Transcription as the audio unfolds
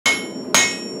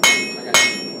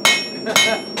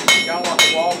Going like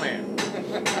a wild man.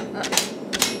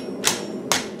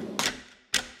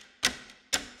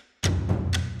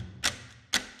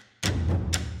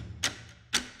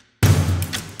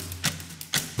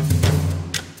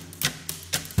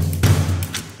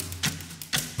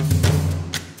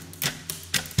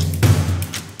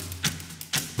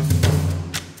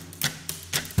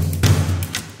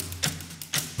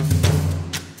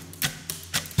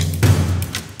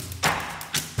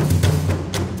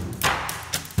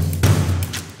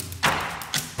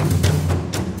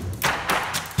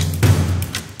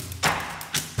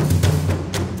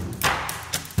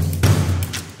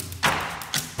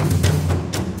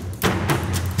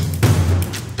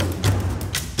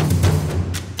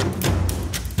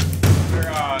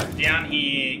 Down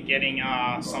here getting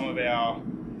some of our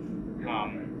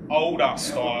older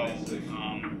style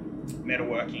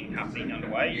metalworking happening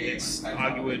underway. It's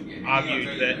argued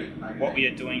that what we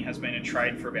are doing has been a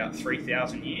trade for about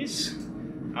 3,000 years,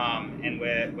 and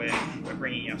we're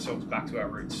bringing ourselves back to our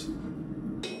roots.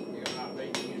 You got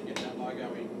heartbeating and get that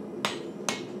logo in.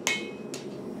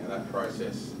 Now that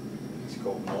process is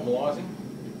called normalising,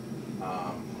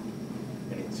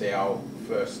 and it's our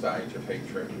first stage of heat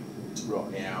treatment.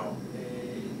 Right now,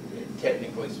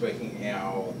 technically speaking,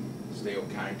 our steel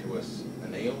came to us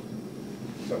annealed,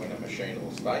 so in a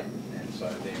machinable state, and so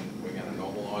then we're going to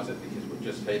normalise it because we've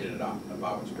just heated it up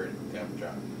above its critical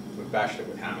temperature. We've bashed it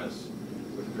with hammers.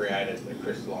 We've created a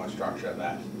crystalline structure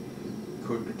that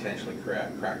could potentially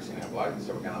create cracks in our blade.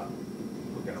 So we're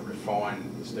going to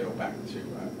refine the steel back to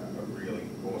a really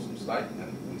awesome state,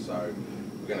 and so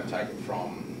we're going to take it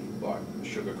from like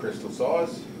sugar crystal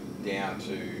size down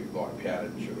to like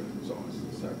powdered sugar size,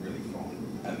 so really fine.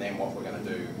 And then what we're going to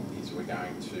do is we're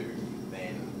going to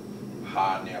then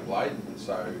harden our blade, and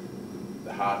so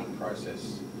the hardening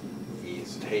process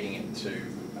is heating it to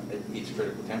its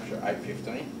critical temperature,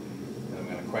 815, and I'm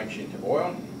going to quench into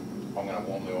oil. I'm going to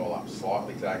warm the oil up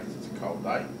slightly today because it's a cold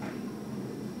day.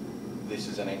 This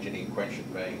is an engineered quench,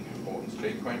 being Morton's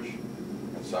G quench,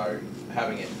 and so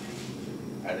having it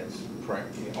at its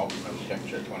optimum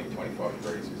temperature, 20-25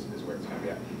 degrees, is where it's going to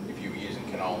be at. If you were using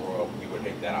canola oil, you would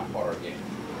heat that up hotter again.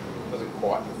 It doesn't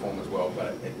quite perform as well,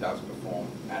 but it does perform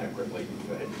adequately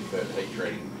for heat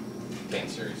treating 10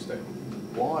 series steel.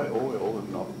 Why oil and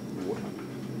not water?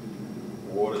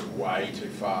 Water's way too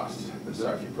fast,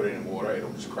 so if you put it in water,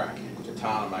 it'll just crack.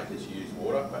 Katana makers use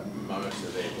water, but most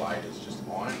of their blade is just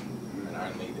iron, and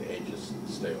only the edge is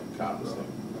steel, carbon steel.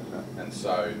 Okay. And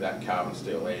so that carbon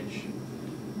steel edge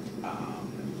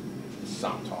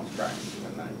sometimes cracks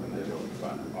when they do it.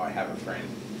 But I have a friend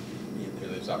who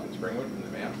lives up in Springwood in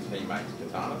the mountains. He makes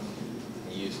katanas.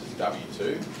 He uses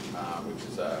W2, which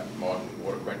is a modern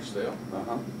water quench steel.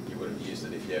 You would have used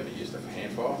it if you ever used it for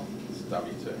hand file. It's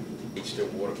W2. It's still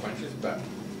water quenches, but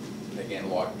again,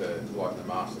 like the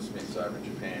master smiths over in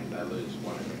Japan, they lose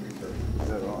one in every three. Is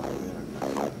that right?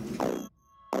 Yeah.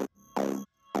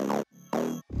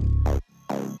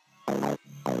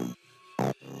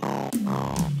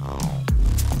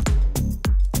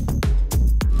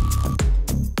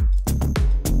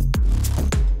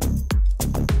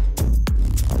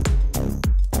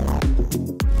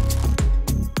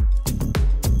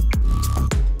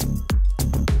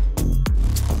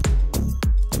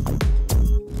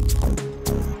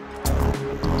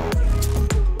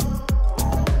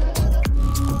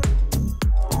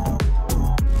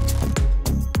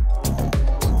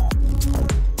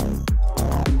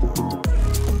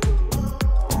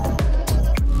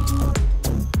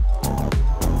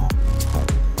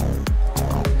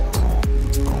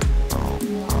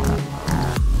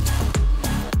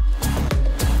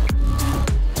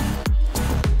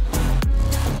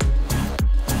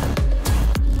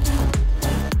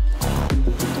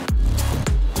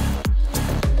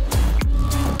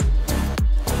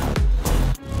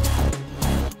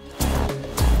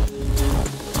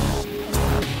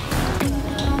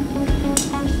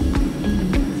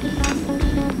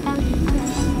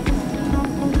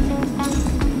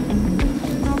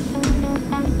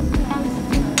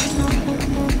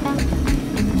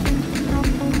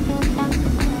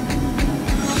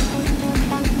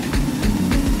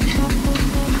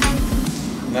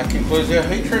 That concludes our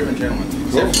heat treatment, gentlemen.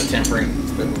 Except for the tempering,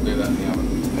 but we'll do that in the oven.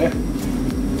 Yeah.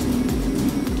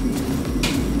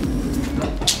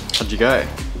 How'd you go?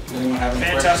 Anyone have any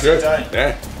Fantastic day.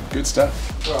 Yeah, good stuff.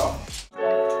 Well,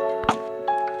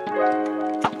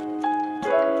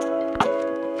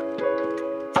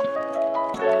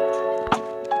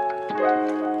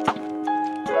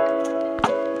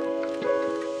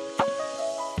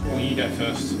 Will you go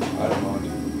first? I don't mind.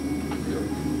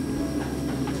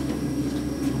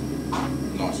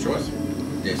 nice choice.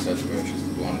 Yes, that's birch is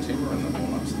the blonde timber and the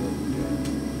walnut's the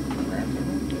round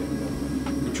timber.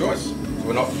 Yeah. Good choice. So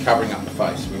we're not covering up the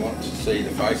face. We want to see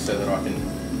the face so that I can,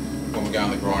 when we go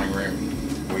in the grinding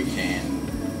room, we can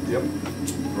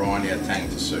grind our tang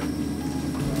to suit.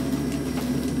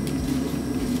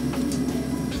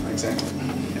 Exactly.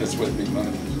 That's where the big money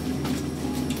is.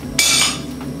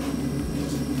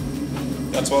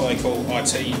 That's what they call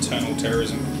IT internal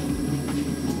terrorism.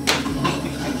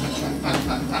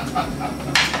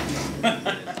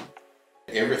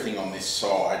 Everything on this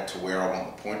side to where I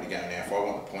want the point to go. Now, if I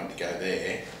want the point to go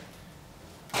there,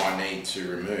 I need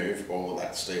to remove all of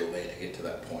that steel there to get to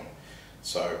that point.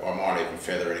 So I might even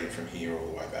feather it in from here all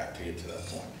the way back to get to that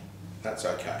point. That's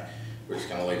okay. We're just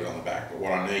going to leave it on the back. But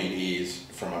what I need is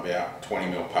from about 20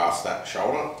 mil past that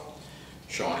shoulder,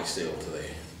 shiny steel to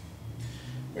there.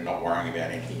 We're not worrying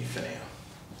about anything for now.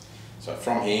 So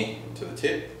from here to the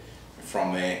tip, and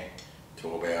from there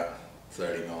to about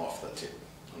 30 mil off the tip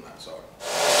on that side.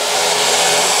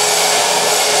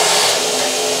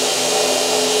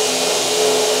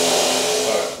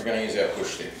 So we're going to use our push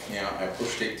stick. Now our push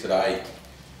stick today,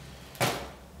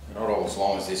 not all as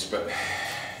long as this, but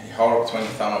you hold it between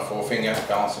your thumb and forefinger,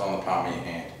 balance it on the palm of your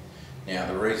hand. Now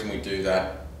the reason we do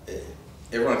that,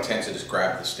 everyone tends to just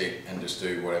grab the stick and just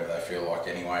do whatever they feel like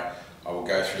anyway. I will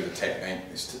go through the technique.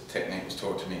 This technique was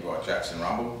taught to me by Jackson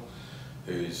Rumble,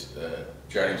 who's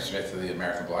Jody Smith of the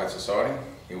American Blade Society.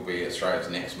 He'll be Australia's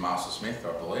next Master Smith,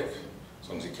 I believe, as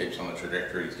long as he keeps on the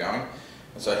trajectory he's going.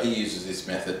 And so he uses this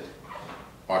method.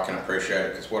 I can appreciate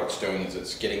it because what it's doing is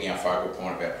it's getting our focal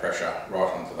point of our pressure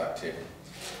right onto that tip.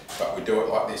 But we do it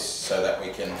like this so that we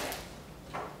can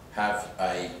have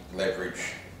a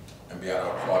leverage and be able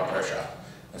to apply pressure.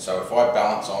 And so if I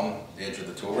balance on the edge of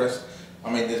the tool rest, I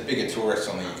mean there's bigger tool rests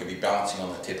on there, you could be balancing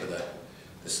on the tip of the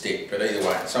stick, but either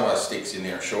way, some of those sticks in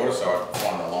there are shorter, so I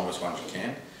find the longest ones you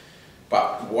can.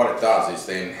 But what it does is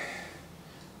then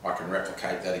I can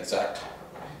replicate that exact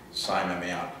same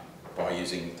amount by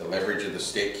using the leverage of the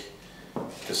stick,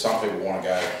 because some people want to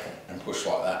go and push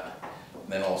like that,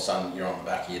 and then all of a sudden you're on the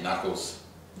back of your knuckles,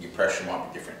 your pressure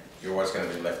might be different. You're always going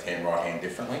to do left hand, right hand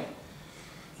differently.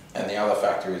 And the other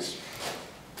factor is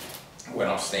when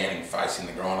I'm standing facing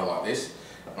the grinder like this,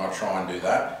 and I try and do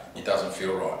that, it doesn't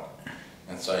feel right.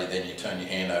 And so then you turn your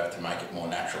hand over to make it more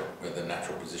natural, where the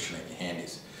natural position of your hand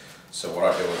is. So what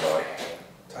I do is I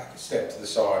take a step to the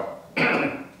side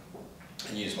and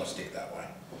use my stick that way.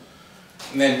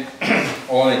 And then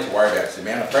all I need to worry about is the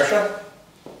amount of pressure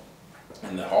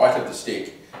and the height of the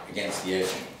stick against the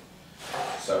edge.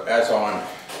 So as I'm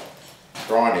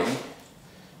grinding,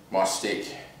 my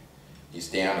stick is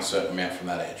down a certain amount from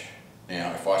that edge.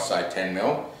 Now if I say 10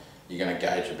 mil, you're going to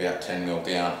gauge about 10 mil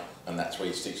down, and that's where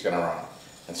your stick's going to run.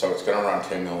 And so it's going to run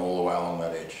 10 mil all the way along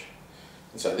that edge.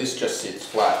 And so this just sits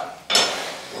flat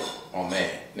on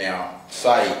there. Now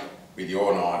say with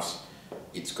your knives,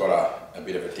 it's got a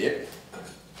bit of a dip.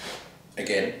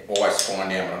 Again, always fine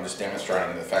down, but I'm just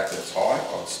demonstrating the fact that it's high.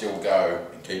 I would still go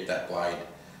and keep that blade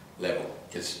level,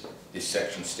 because this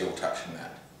section's still touching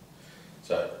that.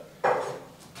 So,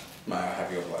 may I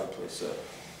have your blade please, sir?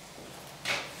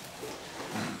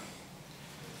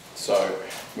 So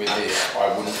with this,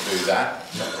 I wouldn't do that.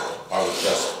 I would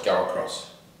just go across,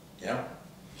 yeah?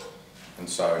 And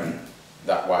so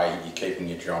that way you're keeping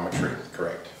your geometry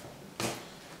correct.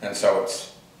 And so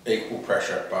it's equal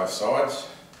pressure at both sides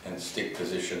and stick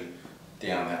position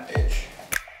down that edge.